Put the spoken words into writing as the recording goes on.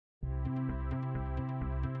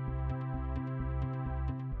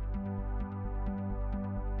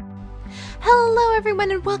Hello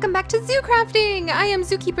everyone and welcome back to Zoo Crafting! I am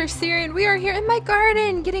Zookeeper Seri and we are here in my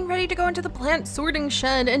garden getting ready to go into the plant sorting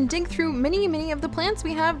shed and dig through many of the plants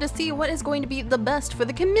we have to see what is going to be the best for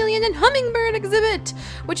the chameleon and hummingbird exhibit,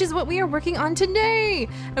 which is what we are working on today.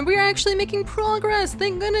 And we are actually making progress,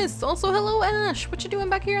 thank goodness. Also, hello Ash, what you doing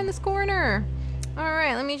back here in this corner?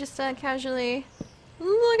 Alright, let me just casually...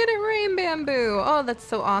 Look at it rain bamboo! Oh, that's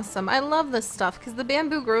so awesome. I love this stuff because the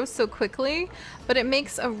bamboo grows so quickly, but it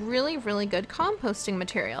makes a really good composting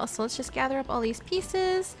material. So let's just gather up all these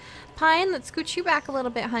pieces. Pine, let's scooch you back a little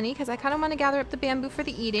bit, honey, because I kind of want to gather up the bamboo for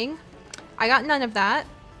the eating. I got none of that.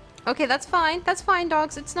 Okay, that's fine. That's fine,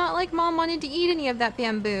 dogs. It's not like Mom wanted to eat any of that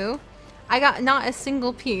bamboo. I got not a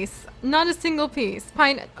single piece. Not a single piece.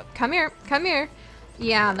 Pine, come here. Come here.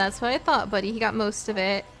 Yeah, that's what I thought, buddy. He got most of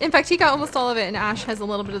it. In fact, he got almost all of it, and Ash has a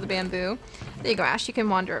little bit of the bamboo. There you go, Ash. You can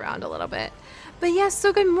wander around a little bit. But yes,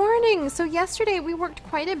 so good morning. So yesterday we worked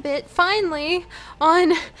quite a bit, finally,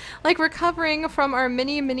 on like recovering from our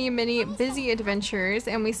many busy adventures,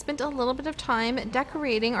 and we spent a little bit of time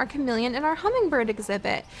decorating our chameleon and our hummingbird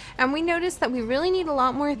exhibit. And we noticed that we really need a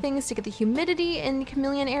lot more things to get the humidity in the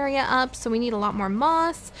chameleon area up, so we need a lot more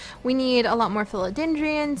moss, we need a lot more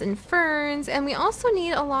philodendrons and ferns, and we also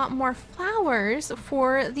need a lot more flowers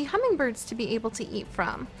for the hummingbirds to be able to eat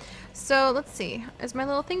from. So let's see, is my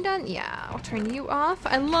little thing done? Yeah, I'll turn you off.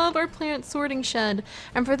 I love our plant sorting shed.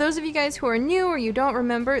 And for those of you guys who are new or you don't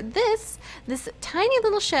remember, this tiny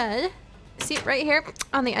little shed, see it right here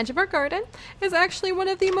on the edge of our garden, is actually one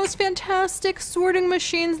of the most fantastic sorting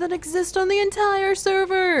machines that exist on the entire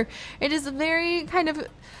server. It is very kind of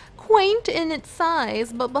quaint in its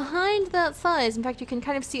size, but behind that size, in fact, you can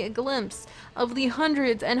kind of see a glimpse of the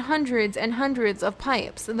hundreds of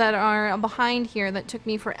pipes that are behind here that took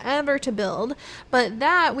me forever to build, but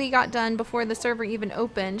that we got done before the server even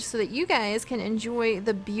opened so that you guys can enjoy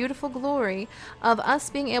the beautiful glory of us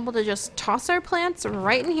being able to just toss our plants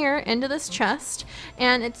right in here into this chest,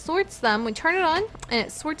 and it sorts them. We turn it on and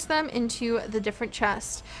it sorts them into the different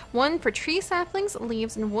chests. One for tree saplings,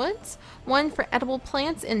 leaves, and woods, one for edible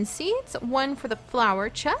plants and seeds, one for the flower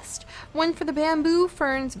chest, one for the bamboo,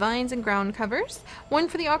 ferns, vines, and ground covers, one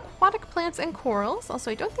for the aquatic plants and corals,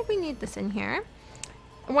 also I don't think we need this in here,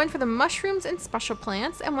 one for the mushrooms and special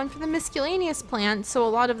plants, and one for the miscellaneous plants, so a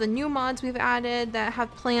lot of the new mods we've added that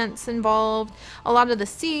have plants involved, a lot of the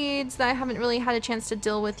seeds that I haven't really had a chance to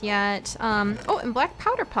deal with yet. Oh, and black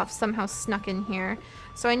powder puffs somehow snuck in here,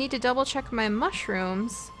 so I need to double check my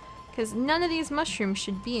mushrooms, because none of these mushrooms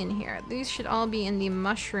should be in here. These should all be in the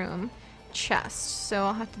mushroom chest. So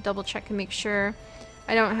I'll have to double check and make sure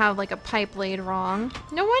I don't have like a pipe laid wrong.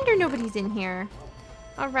 No wonder nobody's in here.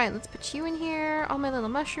 Alright, let's put you in here. All my little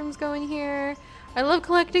mushrooms go in here. I love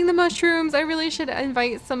collecting the mushrooms. I really should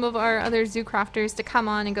invite some of our other zoo crafters to come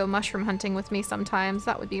on and go mushroom hunting with me sometimes.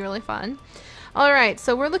 That would be really fun. Alright,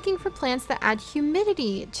 so we're looking for plants that add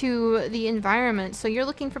humidity to the environment. So you're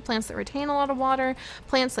looking for plants that retain a lot of water,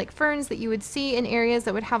 plants like ferns that you would see in areas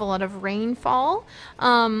that would have a lot of rainfall.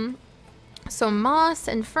 So moss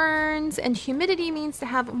and ferns, and humidity means to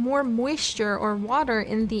have more moisture or water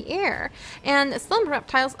in the air. And some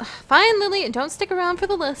reptiles, fine Lily, don't stick around for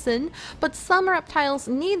the lesson, but some reptiles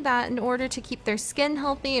need that in order to keep their skin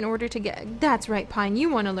healthy, in order to get, that's right Pine, you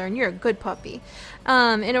want to learn, you're a good puppy,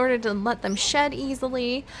 in order to let them shed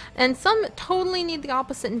easily. And some totally need the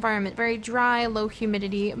opposite environment, very dry, low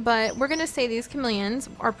humidity, but we're going to say these chameleons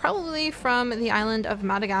are probably from the island of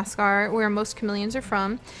Madagascar, where most chameleons are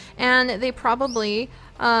from, and they probably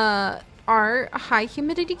are a high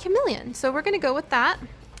humidity chameleon. So we're going to go with that,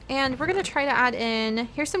 and we're going to try to add in,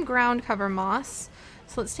 here's some ground cover moss.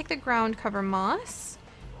 So let's take the ground cover moss,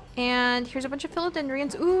 and here's a bunch of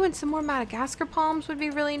philodendrons. Ooh, and some more Madagascar palms would be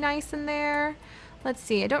really nice in there. Let's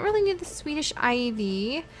see, I don't really need the Swedish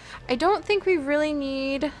ivy. I don't think we really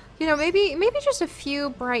need, you know, maybe just a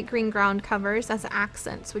few bright green ground covers as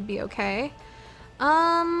accents would be okay.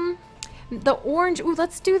 The orange, ooh,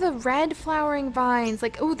 let's do the red flowering vines,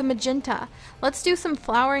 like, ooh, the magenta. Let's do some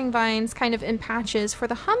flowering vines kind of in patches for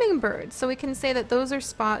the hummingbirds, so we can say that those are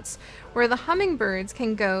spots where the hummingbirds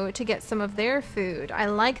can go to get some of their food. I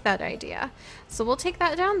like that idea. So we'll take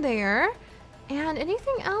that down there. And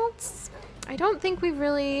anything else? I don't think we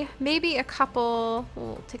really, maybe a couple,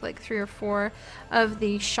 we'll take like 3 or 4 of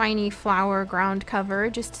the shiny flower ground cover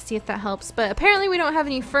just to see if that helps. But apparently we don't have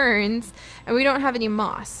any ferns and we don't have any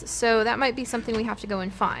moss, so that might be something we have to go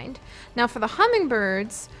and find. Now for the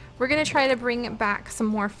hummingbirds, we're going to try to bring back some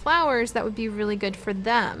more flowers that would be really good for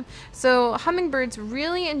them. So hummingbirds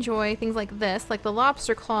really enjoy things like this, like the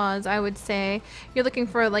lobster claws, I would say. You're looking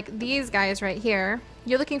for like these guys right here.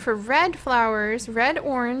 you're looking for red flowers,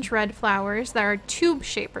 red-orange red flowers that are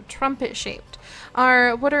tube-shaped or trumpet-shaped,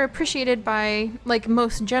 are what are appreciated by like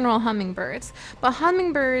most general hummingbirds. But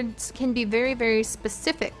hummingbirds can be very, very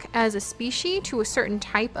specific as a species to a certain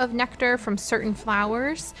type of nectar from certain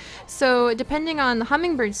flowers. So depending on the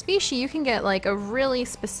hummingbird species, you can get like a really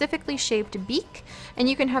specifically shaped beak, and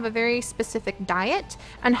you can have a very specific diet.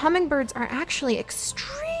 And hummingbirds are actually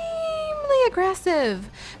extremely aggressive.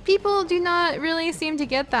 People do not really seem to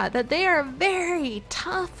get that they are very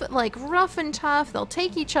tough, like rough and tough. They'll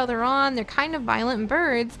take each other on. They're kind of violent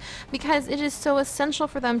birds because it is so essential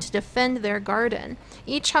for them to defend their garden.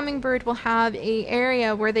 Each hummingbird will have a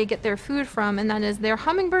area where they get their food from, and that is their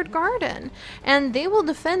hummingbird garden, and they will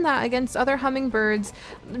defend that against other hummingbirds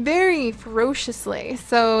very ferociously.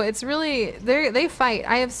 So it's really, they fight.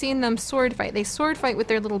 I have seen them sword fight. They sword fight with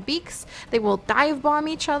their little beaks. They will dive bomb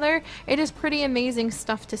each other. It is pretty amazing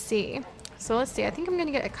stuff to see. So let's see, I think I'm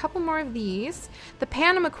gonna get a couple more of these. The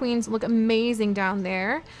Panama Queens look amazing down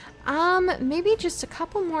there. Maybe just a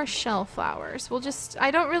couple more shell flowers. We'll just,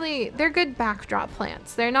 they're good backdrop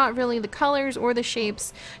plants. They're not really the colors or the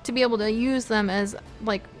shapes to be able to use them as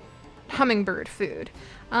like hummingbird food.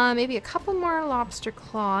 Maybe a couple more lobster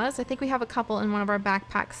claws. I think we have a couple in one of our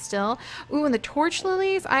backpacks still. Ooh, and the torch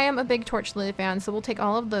lilies. I am a big torch lily fan, so we'll take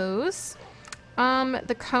all of those.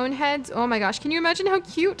 The cone heads. Oh my gosh, can you imagine how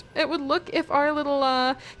cute it would look if our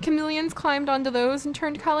little chameleons climbed onto those and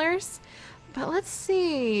turned colors? But let's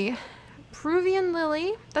see. Peruvian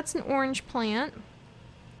lily. That's an orange plant.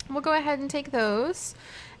 We'll go ahead and take those.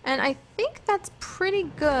 And I think that's pretty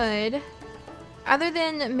good, other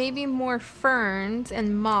than maybe more ferns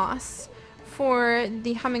and moss for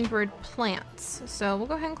the hummingbird plants. So we'll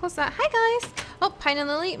go ahead and close that. Hi guys! Oh, pine and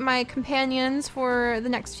lily, my companions for the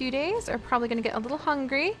next few days, are probably gonna get a little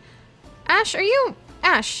hungry. Ash, are you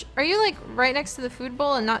like right next to the food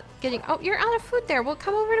bowl and not getting, oh, you're out of food there. Well,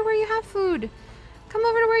 come over to where you have food. Come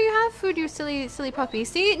over to where you have food, you silly puppy.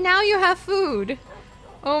 See, now you have food.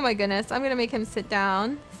 Oh my goodness, I'm gonna make him sit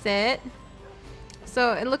down. Sit.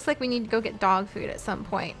 So it looks like we need to go get dog food at some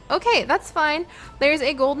point. Okay, that's fine. There's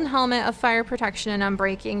a golden helmet of fire protection and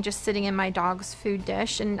unbreaking just sitting in my dog's food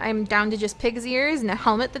dish, and I'm down to just pig's ears and a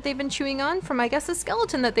helmet that they've been chewing on from, I guess, a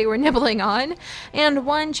skeleton that they were nibbling on, and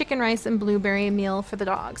one chicken rice and blueberry meal for the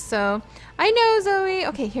dogs. So I know, Zoe.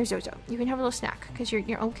 Okay, here's Zozo. You can have a little snack because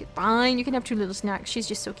you're okay. Fine, you can have 2 little snacks. She's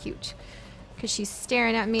just so cute because she's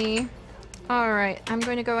staring at me. All right, I'm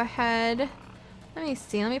going to go ahead. Let me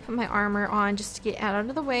see, let me put my armor on just to get out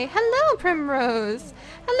of the way. Hello, Primrose!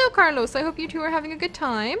 Hello, Carlos. I hope you two are having a good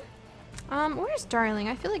time. Where's Darling?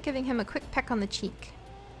 I feel like giving him a quick peck on the cheek.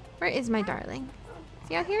 Where is my darling? Is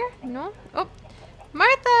he out here? No? Oh,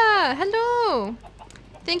 Martha! Hello!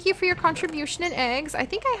 Thank you for your contribution in eggs. I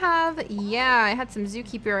think I have, yeah, I had some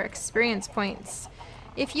Zookeeper experience points.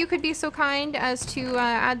 If you could be so kind as to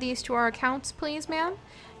add these to our accounts, please, ma'am.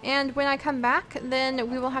 And when I come back, then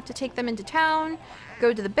we will have to take them into town,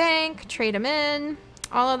 go to the bank, trade them in,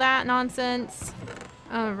 all of that nonsense.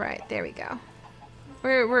 All right, there we go.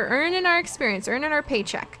 We're earning our experience, earning our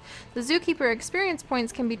paycheck. The Zookeeper experience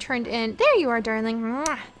points can be turned in. There you are, darling.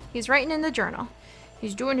 Mwah. He's writing in the journal.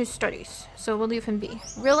 He's doing his studies, so we'll leave him be.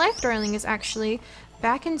 Real life Darling is actually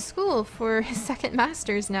back in school for his 2nd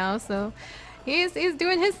master's now, so he's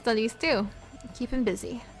doing his studies too. Keep him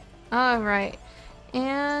busy. All right.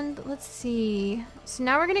 And let's see. So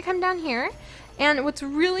now we're gonna come down here, and what's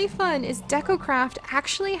really fun is DecoCraft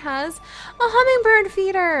actually has a hummingbird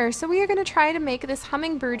feeder. So we are gonna try to make this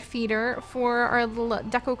hummingbird feeder for our little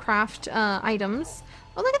DecoCraft items.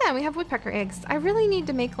 Oh, look at that, we have woodpecker eggs. I really need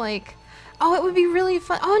to make like, oh, it would be really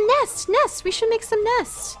fun. Oh, nests, we should make some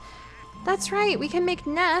nests. That's right, we can make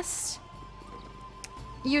nests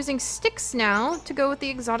using sticks now to go with the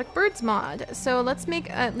exotic birds mod. So let's make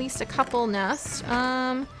at least a couple nests.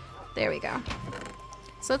 There we go.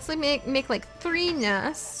 So let's make like 3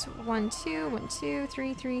 nests. 1, 2, 1, 2,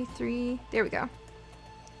 3, 3, 3. There we go.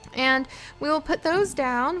 And we will put those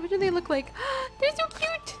down. What do they look like? They're so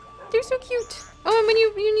cute. They're so cute. Oh, and when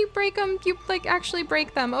you break them, you like actually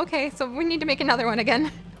break them. Okay, so we need to make another one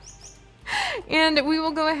again. And we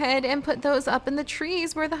will go ahead and put those up in the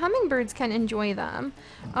trees where the hummingbirds can enjoy them.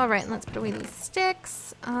 All right, let's put away these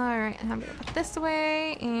sticks. All right, and I'm gonna put this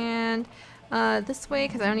away and this way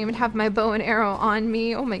because I don't even have my bow and arrow on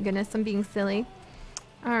me. Oh my goodness, I'm being silly.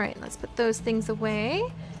 All right, let's put those things away.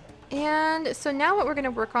 And so now what we're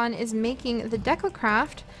gonna work on is making the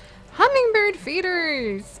DecoCraft hummingbird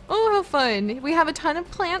feeders. Oh, how fun. We have a ton of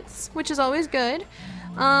plants, which is always good.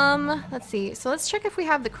 Let's see. So let's check if we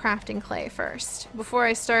have the crafting clay first before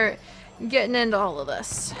I start getting into all of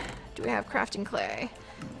this. Do we have crafting clay?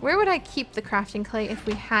 Where would I keep the crafting clay if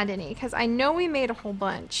we had any? Because I know we made a whole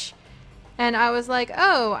bunch. And I was like,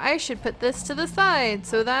 oh, I should put this to the side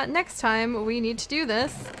so that next time we need to do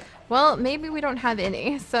this. Well, maybe we don't have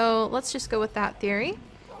any. So let's just go with that theory.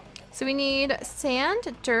 So we need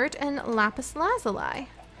sand, dirt, and lapis lazuli.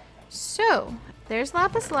 So there's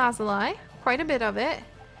lapis lazuli, quite a bit of it.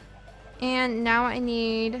 And now I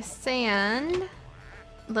need sand.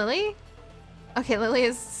 Lily? Okay, Lily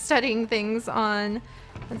is studying things on,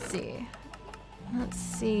 let's see,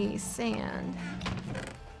 sand.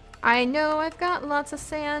 I know I've got lots of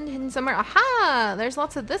sand hidden somewhere. Aha! There's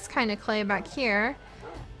lots of this kind of clay back here.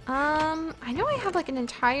 I know I have like an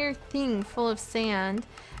entire thing full of sand,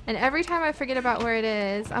 and every time I forget about where it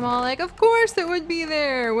is, I'm all like, of course it would be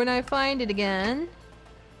there when I find it again.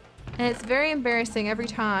 And it's very embarrassing every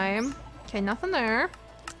time. Okay, nothing there.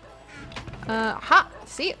 Ha!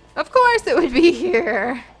 See? Of course it would be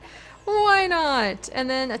here! Why not? And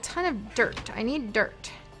then a ton of dirt. I need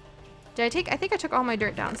dirt. I think I took all my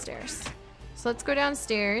dirt downstairs. So let's go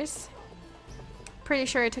downstairs. Pretty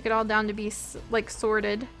sure I took it all down to be like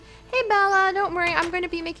sorted. Hey Bella, don't worry, I'm going to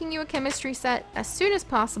be making you a chemistry set as soon as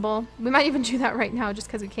possible. We might even do that right now just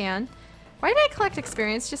because we can. Why did I collect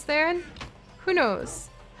experience just there? Who knows?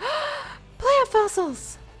 Plant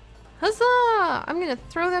fossils! Huzzah! I'm gonna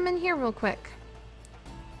throw them in here real quick.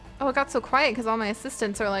 Oh, it got so quiet because all my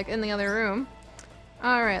assistants are like in the other room.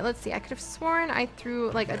 Alright, let's see. I could have sworn I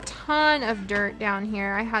threw like a ton of dirt down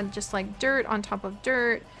here. I had just like dirt on top of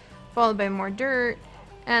dirt, followed by more dirt.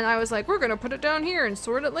 And I was like, we're gonna put it down here and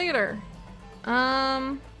sort it later.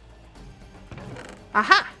 Aha!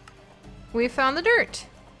 We found the dirt.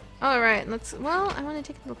 Alright, well, I want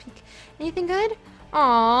to take a little peek. Anything good?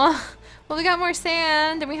 Aw. Well, we got more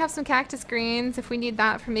sand and we have some cactus greens if we need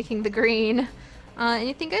that for making the green.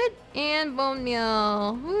 Anything good? And bone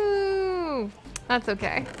meal. Woo! That's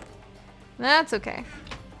okay. That's okay.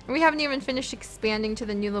 We haven't even finished expanding to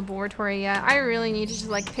the new laboratory yet. I really need to just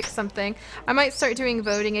like pick something. I might start doing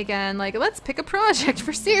voting again. Like, let's pick a project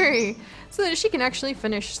for Seri so that she can actually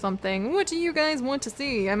finish something. What do you guys want to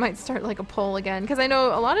see? I might start like a poll again because I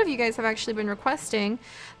know a lot of you guys have actually been requesting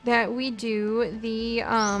that we do the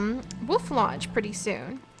wolf lodge pretty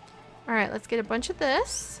soon. All right, let's get a bunch of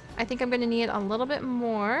this. I think I'm going to need a little bit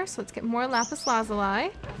more, so let's get more lapis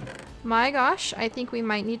lazuli. My gosh, I think we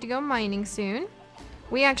might need to go mining soon.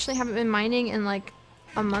 We actually haven't been mining in like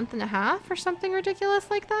a month and a half or something ridiculous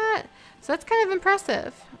like that. So that's kind of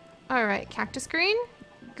impressive. All right, cactus green,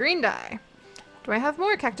 green dye. Do I have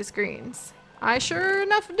more cactus greens? I sure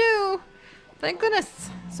enough do. Thank goodness.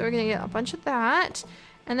 So we're gonna get a bunch of that.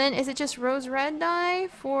 And then is it just rose red dye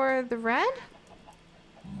for the red?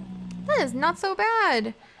 That is not so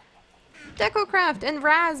bad. DecoCraft, and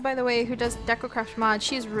Raz, by the way, who does DecoCraft mod,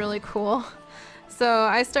 she's really cool. So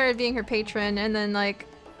I started being her patron, and then like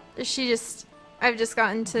I've just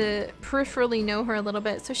gotten to peripherally know her a little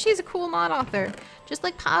bit. So she's a cool mod author, just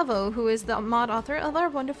like Pavo, who is the mod author of our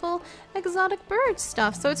wonderful exotic bird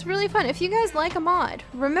stuff. So it's really fun. If you guys like a mod,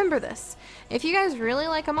 remember this. If you guys really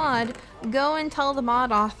like a mod, go and tell the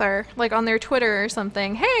mod author, like on their Twitter or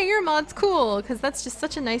something, hey, your mod's cool, because that's just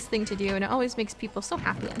such a nice thing to do, and it always makes people so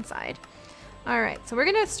happy inside. Alright, so we're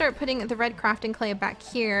going to start putting the red crafting clay back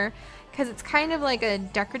here, because it's kind of like a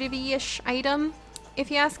decorative-ish item,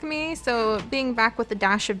 if you ask me. So being back with the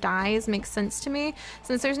dash of dyes makes sense to me,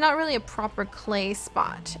 since there's not really a proper clay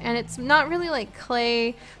spot. And it's not really like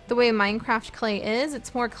clay the way Minecraft clay is.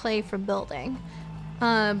 It's more clay for building.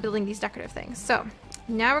 Building these decorative things. So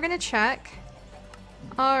now we're going to check.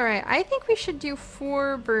 Alright, I think we should do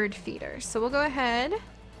 4 bird feeders. So we'll go ahead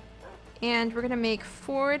and we're going to make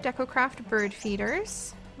 4 DecoCraft bird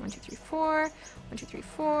feeders. 1, 2, 3, 4. 1, 2, 3,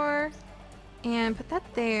 4. And put that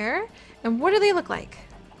there. And what do they look like?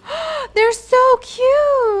 They're so cute!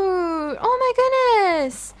 Oh my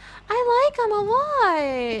goodness! I like them a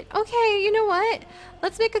lot! Okay, you know what?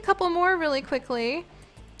 Let's make a couple more really quickly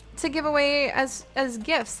to give away as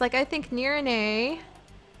gifts. Like, I think Nirene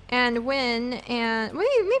and Win, and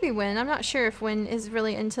maybe Win. I'm not sure if Win is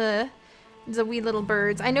really into the wee little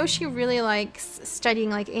birds. I know she really likes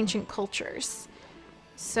studying like ancient cultures.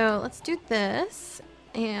 So let's do this,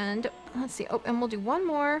 and let's see. Oh, and we'll do one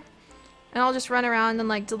more, and I'll just run around and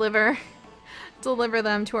like deliver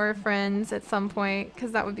them to our friends at some point,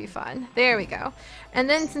 because that would be fun. There we go. And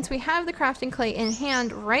then since we have the crafting clay in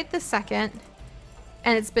hand right this second,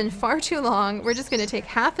 and it's been far too long, we're just going to take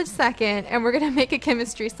half a second and we're going to make a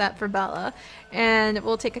chemistry set for Bella, and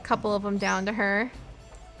we'll take a couple of them down to her.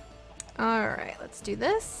 Alright, let's do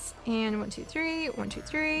this. And 1, 2, 3, 1, 2,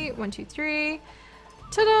 3, 1, 2, 3.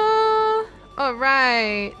 Ta-da! All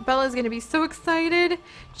right, Bella's gonna be so excited.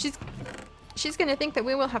 She's gonna think that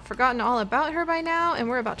we will have forgotten all about her by now, and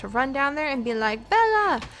we're about to run down there and be like,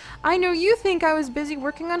 Bella, I know you think I was busy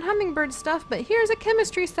working on hummingbird stuff, but here's a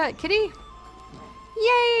chemistry set, kitty.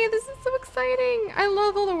 Yay, this is so exciting. I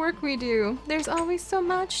love all the work we do. There's always so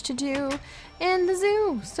much to do in the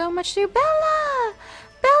zoo. So much to do. Bella!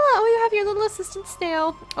 Bella! Oh, you have your little assistant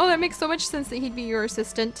snail. Oh, that makes so much sense that he'd be your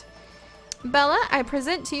assistant. Bella, I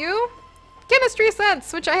present to you chemistry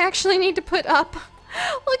sets, which I actually need to put up.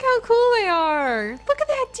 Look how cool they are. Look at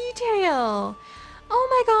that detail.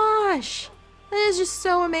 Oh my gosh. That is just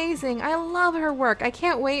so amazing. I love her work. I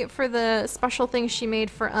can't wait for the special things she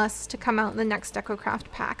made for us to come out in the next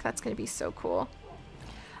DecoCraft pack. That's going to be so cool.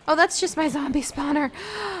 Oh, that's just my zombie spawner.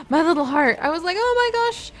 My little heart. I was like, oh my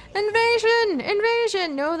gosh, invasion,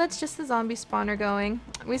 invasion. No, that's just the zombie spawner going.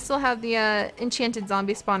 We still have the enchanted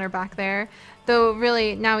zombie spawner back there. Though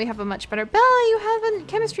really, now we have a much better... Bella, you have a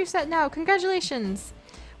chemistry set now. Congratulations.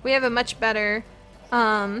 We have a much better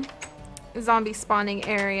zombie spawning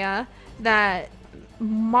area that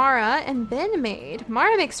Mara and Ben made.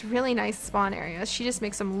 Mara makes really nice spawn areas. She just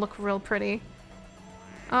makes them look real pretty.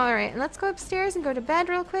 Alright, let's go upstairs and go to bed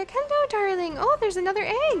real quick. Hello, darling. Oh, there's another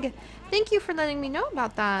egg. Thank you for letting me know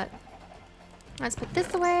about that. Let's put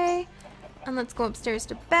this away. And let's go upstairs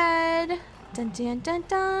to bed. Dun dun dun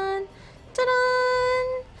dun. Dun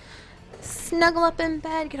dun. Snuggle up in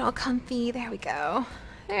bed, get all comfy. There we go.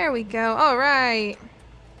 There we go. Alright.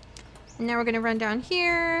 And now we're going to run down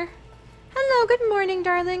here. Hello, good morning,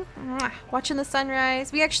 darling. Mwah. Watching the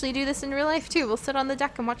sunrise. We actually do this in real life too. We'll sit on the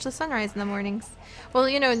deck and watch the sunrise in the mornings. Well,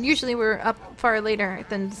 you know, usually we're up far later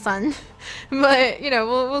than the sun, but you know,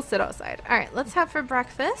 we'll sit outside. All right, let's have for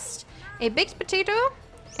breakfast a baked potato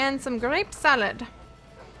and some grape salad.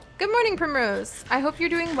 Good morning, Primrose. I hope you're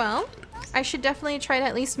doing well. I should definitely try to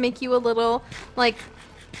at least make you a little like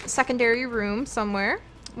secondary room somewhere.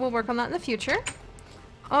 We'll work on that in the future.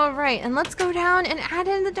 All right, and let's go down and add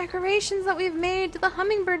in the decorations that we've made to the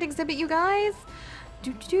hummingbird exhibit, you guys.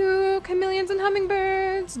 Do-do-do, chameleons and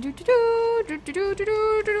hummingbirds. Do-do-do, do-do-do,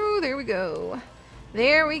 do-do-do. There we go.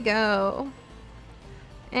 There we go.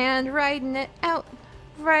 And riding it out,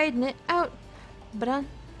 riding it out. Ba-dun,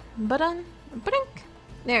 ba-dun, ba-dunk.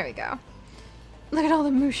 There we go. Look at all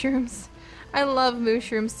the mushrooms. I love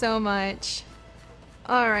mushrooms so much.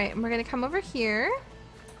 All right, and we're gonna come over here.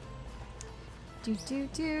 Do do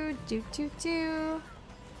do do do do.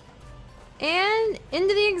 And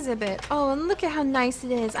into the exhibit. Oh, and look at how nice it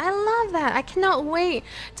is. I love that. I cannot wait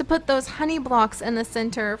to put those honey blocks in the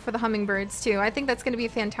center for the hummingbirds too. I think that's going to be a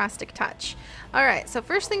fantastic touch. All right, so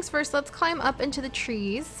first things first, let's climb up into the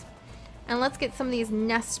trees and let's get some of these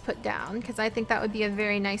nests put down because I think that would be a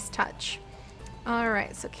very nice touch. All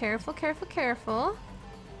right, so careful, careful, careful.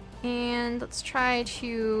 And let's try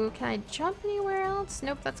to, can I jump anywhere else?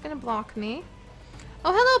 Nope, that's going to block me.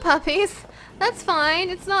 Oh, hello, puppies. That's fine.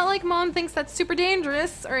 It's not like Mom thinks that's super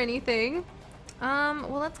dangerous or anything.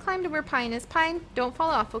 Well, let's climb to where Pine is. Pine, don't fall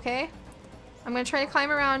off, okay? I'm going to try to climb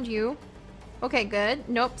around you. Okay, good.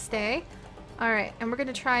 Nope, stay. All right, and we're going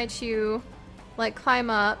to try to, like, climb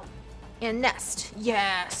up and nest.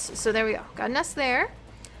 Yes. So there we go. Got a nest there.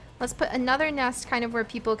 Let's put another nest kind of where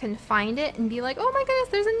people can find it and be like, oh my goodness,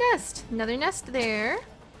 there's a nest. Another nest there.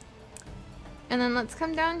 And then let's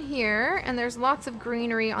come down here, and there's lots of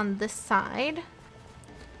greenery on this side.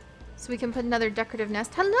 So we can put another decorative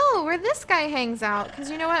nest. Hello, where this guy hangs out. Because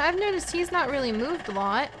you know what? I've noticed he's not really moved a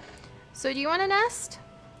lot. So do you want a nest?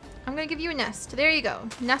 I'm going to give you a nest. There you go.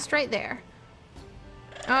 Nest right there.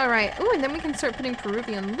 All right. Ooh, and then we can start putting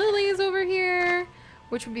Peruvian lilies over here,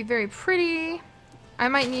 which would be very pretty. I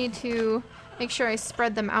might need to make sure I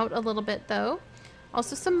spread them out a little bit, though.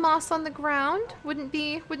 Also some moss on the ground. Wouldn't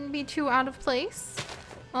be too out of place.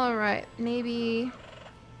 All right, maybe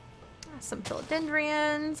some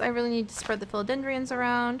philodendrons. I really need to spread the philodendrons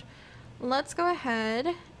around. Let's go ahead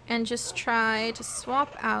and just try to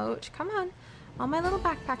swap out, come on, all my little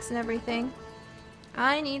backpacks and everything.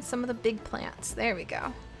 I need some of the big plants. There we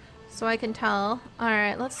go. So I can tell. All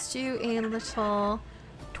right, let's do a little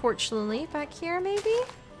torch lily back here maybe?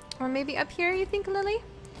 Or maybe up here, you think, Lily?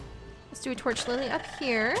 Let's do a torch lily up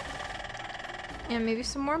here. And maybe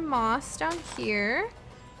some more moss down here.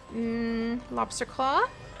 Lobster claw.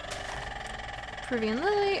 Peruvian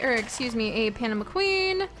lily, or excuse me, a Panama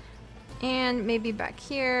queen. And maybe back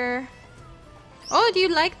here. Oh, do you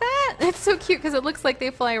like that? It's so cute because it looks like they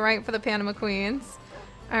fly right for the Panama queens.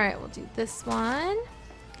 All right, we'll do this one.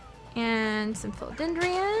 And some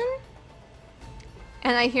philodendron.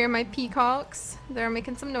 And I hear my peacocks. They're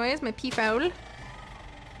making some noise, my peafowl.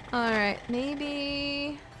 Alright,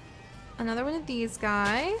 maybe another one of these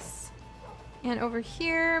guys. And over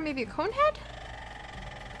here, maybe a cone head?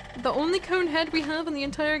 The only cone head we have in the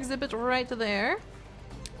entire exhibit right there.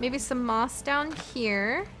 Maybe some moss down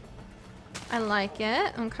here. I like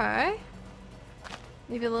it. Okay.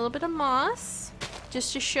 Maybe a little bit of moss.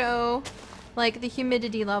 Just to show, like, the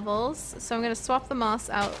humidity levels. So I'm going to swap the moss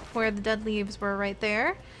out where the dead leaves were right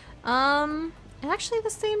there. And actually the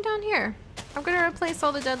same down here. I'm going to replace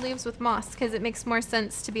all the dead leaves with moss because it makes more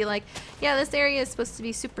sense to be like, yeah, this area is supposed to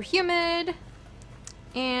be super humid.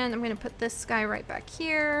 And I'm going to put this guy right back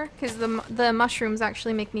here because the mushrooms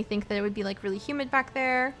actually make me think that it would be like really humid back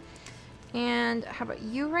there. And how about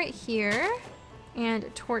you right here? And a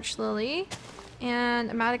torch lily.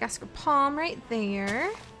 And a Madagascar palm right there.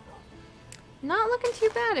 Not looking too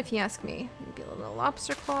bad if you ask me. Maybe a little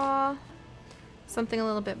lobster claw. Something a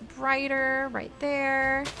little bit brighter right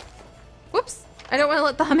there. Whoops! I don't want to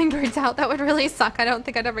let the hummingbirds out. That would really suck. I don't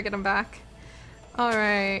think I'd ever get them back.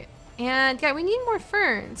 Alright. And yeah, we need more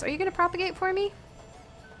ferns. Are you going to propagate for me?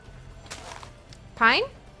 Pine?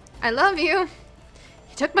 I love you.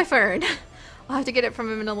 He took my fern. I'll have to get it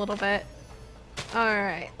from him in a little bit.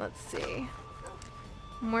 Alright, let's see.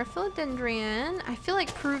 More philodendron. I feel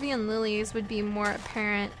like Peruvian lilies would be more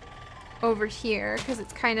apparent over here because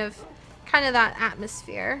it's kind of that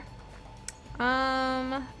atmosphere.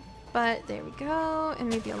 But there we go. And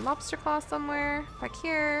maybe a lobster claw somewhere back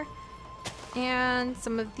here. And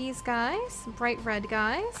some of these guys, bright red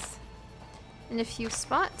guys, in a few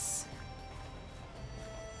spots.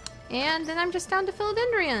 And then I'm just down to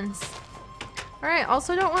philodendrons. Alright,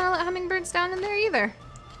 also don't want to let hummingbirds down in there either.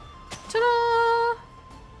 Ta-da!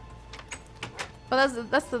 Well,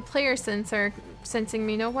 that's the player sensor sensing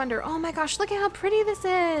me, no wonder. Oh my gosh, look at how pretty this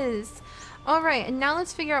is! Alright, and now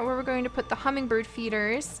let's figure out where we're going to put the hummingbird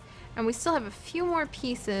feeders. And we still have a few more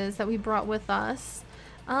pieces that we brought with us.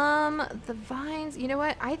 The vines, you know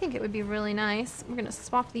what? I think it would be really nice. We're gonna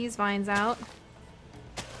swap these vines out.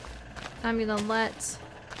 I'm gonna let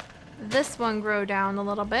this one grow down a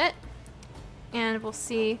little bit. And we'll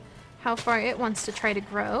see how far it wants to try to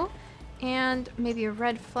grow. And maybe a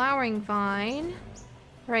red flowering vine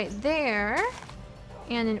right there.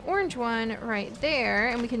 And an orange one right there.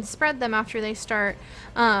 And we can spread them after they start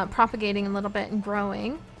propagating a little bit and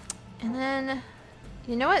growing. And then,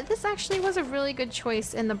 you know what? This actually was a really good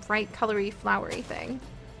choice in the bright, colory, flowery thing.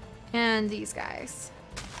 And these guys.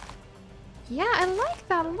 Yeah, I like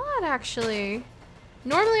that a lot, actually.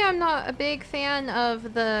 Normally, I'm not a big fan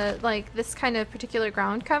of the, like, this kind of particular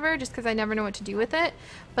ground cover, just because I never know what to do with it.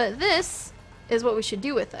 But this is what we should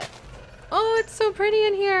do with it. Oh, it's so pretty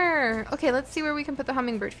in here. Okay, let's see where we can put the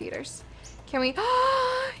hummingbird feeders. Can we?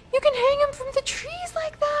 Oh, you can hang them from the trees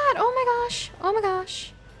like that. Oh my gosh. Oh my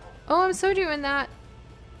gosh. Oh, I'm so doing that.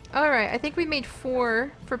 Alright, I think we made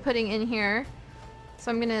 4 for putting in here.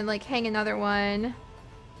 So I'm gonna like hang another one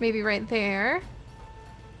maybe right there.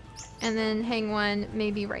 And then hang one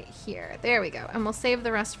maybe right here. There we go. And we'll save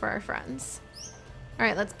the rest for our friends.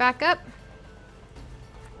 Alright, let's back up.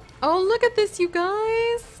 Oh, look at this, you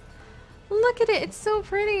guys! Look at it, it's so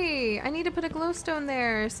pretty! I need to put a glowstone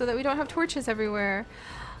there so that we don't have torches everywhere.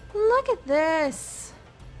 Look at this!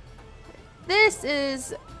 This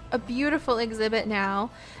is a beautiful exhibit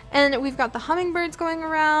now. And we've got the hummingbirds going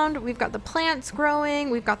around, we've got the plants growing,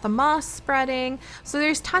 we've got the moss spreading. So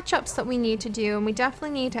there's touch-ups that we need to do, and we definitely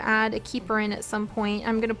need to add a keeper in at some point.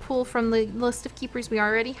 I'm going to pull from the list of keepers we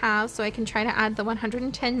already have so I can try to add the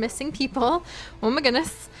 110 missing people. Oh my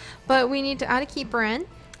goodness. But we need to add a keeper in.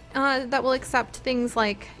 That will accept things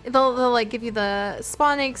like, they'll like give you the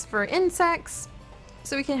spawn eggs for insects.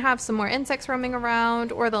 So we can have some more insects roaming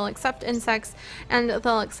around, or they'll accept insects and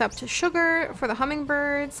they'll accept sugar for the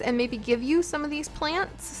hummingbirds and maybe give you some of these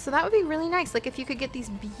plants. So that would be really nice. Like if you could get these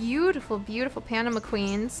beautiful, beautiful Panama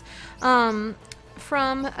queens from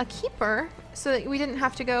a keeper so that we didn't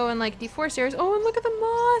have to go and like deforest areas. Oh, and look at the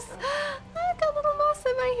moss. I've got little moss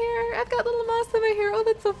in my hair. I've got little moss in my hair. Oh,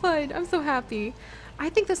 that's so fun. I'm so happy. I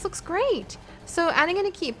think this looks great. So adding in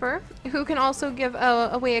a keeper who can also give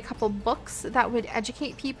away a couple books that would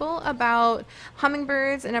educate people about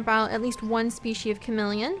hummingbirds and about at least one species of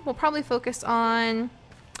chameleon. We'll probably focus on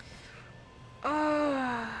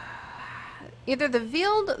either the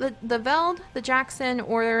Veld, the Jackson,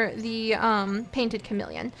 or the painted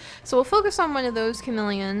chameleon. So we'll focus on one of those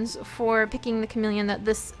chameleons for picking the chameleon that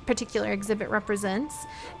this particular exhibit represents.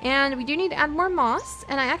 And we do need to add more moss,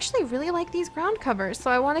 and I actually really like these ground covers,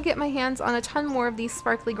 so I want to get my hands on a ton more of these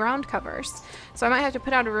sparkly ground covers. So I might have to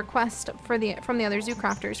put out a request for from the other zoo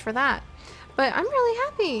crafters for that. But I'm really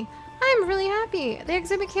happy. I'm really happy. The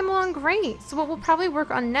exhibit came along great. So what we'll probably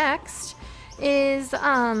work on next is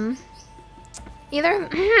Either,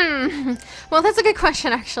 well, that's a good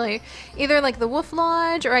question, actually. Either like the Wolf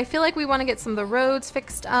Lodge, or I feel like we want to get some of the roads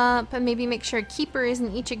fixed up and maybe make sure a keeper is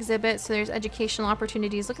in each exhibit so there's educational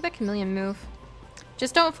opportunities. Look at that chameleon move.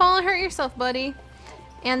 Just don't fall and hurt yourself, buddy.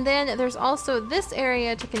 And then there's also this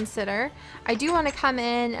area to consider. I do want to come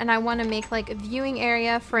in and I want to make like a viewing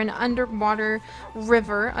area for an underwater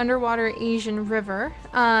river, underwater Asian river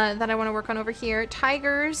that I want to work on over here.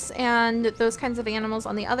 Tigers and those kinds of animals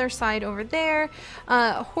on the other side over there.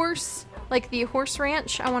 Horse, like the horse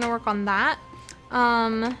ranch, I want to work on that.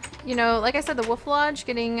 You know, like I said, the Wolf Lodge,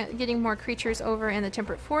 getting more creatures over in the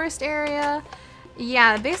temperate forest area.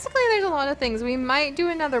 Yeah, basically there's a lot of things. We might do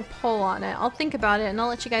another poll on it. I'll think about it and I'll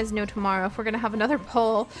let you guys know tomorrow if we're going to have another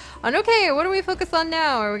poll on, okay, what do we focus on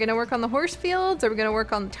now? Are we going to work on the horse fields? Are we going to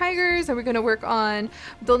work on the tigers? Are we going to work on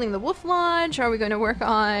building the Wolf Lodge? Are we going to work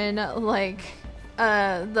on, like,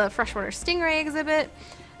 the freshwater stingray exhibit?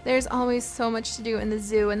 There's always so much to do in the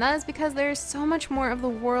zoo, and that is because there's so much more of the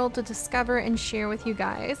world to discover and share with you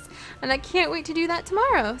guys. And I can't wait to do that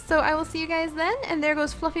tomorrow. So I will see you guys then, and there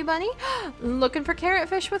goes Fluffy Bunny, looking for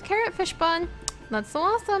carrotfish with Carrotfish Bun. That's so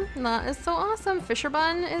awesome. That is so awesome. Fisher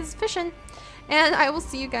Bun is fishing. And I will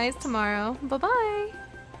see you guys tomorrow. Bye-bye.